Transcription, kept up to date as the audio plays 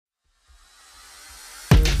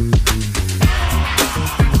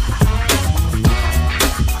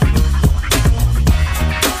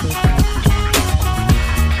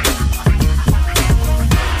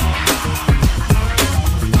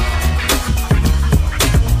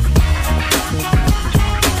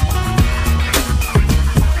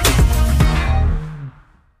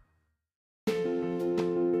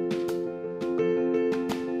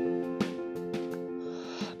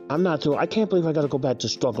I'm not too. I can't believe I got to go back to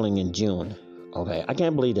struggling in June. Okay, I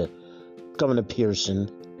can't believe that Governor Pearson,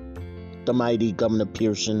 the mighty Governor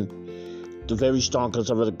Pearson, the very strong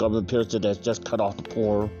conservative Governor Pearson that's just cut off the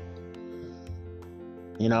poor.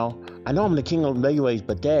 You know, I know I'm the king of regulations,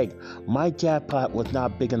 but dang, my jackpot was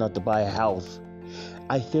not big enough to buy a house.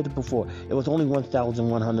 I said it before. It was only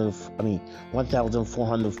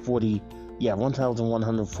 1,440. Yeah,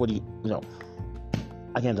 1,140. You know,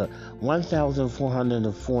 I can't tell.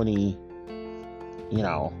 1,440. You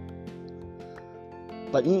know.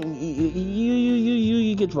 But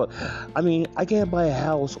you get what? I mean, I can't buy a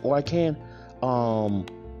house, or I can't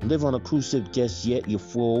live on a cruise ship just yet. You're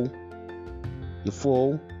full.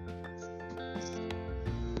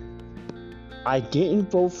 I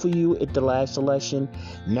didn't vote for you at the last election.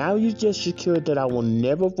 Now you just secured that I will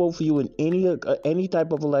never vote for you in any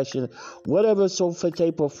type of election, whatever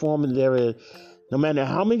shape or form there is, no matter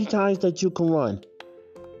how many times that you can run.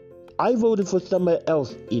 I voted for somebody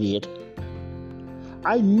else, idiot.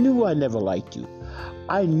 I knew I never liked you.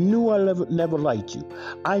 I knew I never liked you.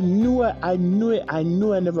 I knew I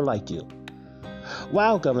never liked you.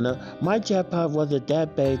 Wow, Governor, my jackpot wasn't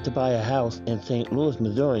that bad to buy a house in St. Louis,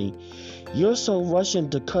 Missouri. You're so rushing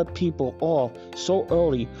to cut people off so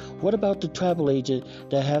early. What about the travel agent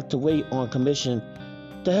that have to wait on commission?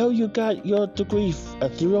 The hell you got your degree, a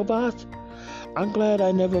zero box? I'm glad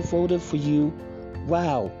I never voted for you.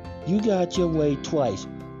 Wow, you got your way twice.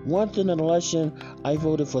 Once in an election, I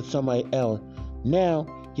voted for somebody else. Now,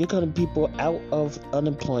 you're cutting people out of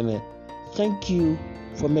unemployment. Thank you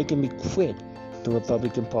for making me quit the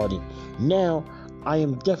Republican Party. Now, I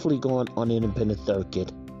am definitely going on the independent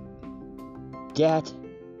circuit. That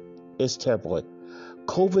is terrible.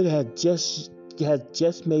 COVID has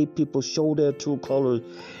just made people show their true colors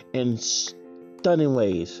in stunning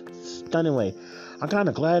ways. I'm kind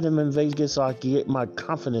of glad I'm in Vegas so I can get my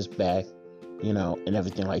confidence back, you know, and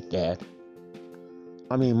everything like that.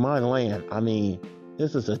 I mean, my land. I mean,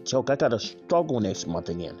 this is a joke. I got to struggle next month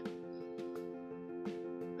again.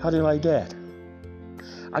 How do you like that?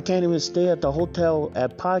 I can't even stay at the hotel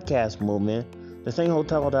at Podcast Movement, the same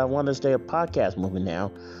hotel that I want to stay at Podcast Movement now,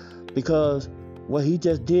 because what he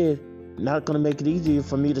just did not going to make it easier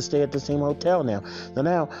for me to stay at the same hotel now. So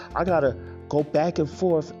now I got to go back and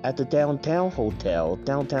forth at the downtown hotel,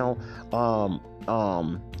 downtown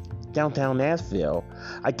Nashville.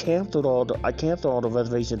 I canceled all the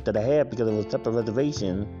reservations that I had because it was a separate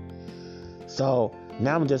reservation. So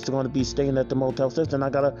now I'm just going to be staying at the Motel 6, and I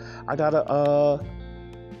gotta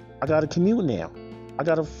commute now. I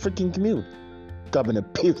gotta freaking commute. Governor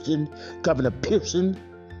Pearson.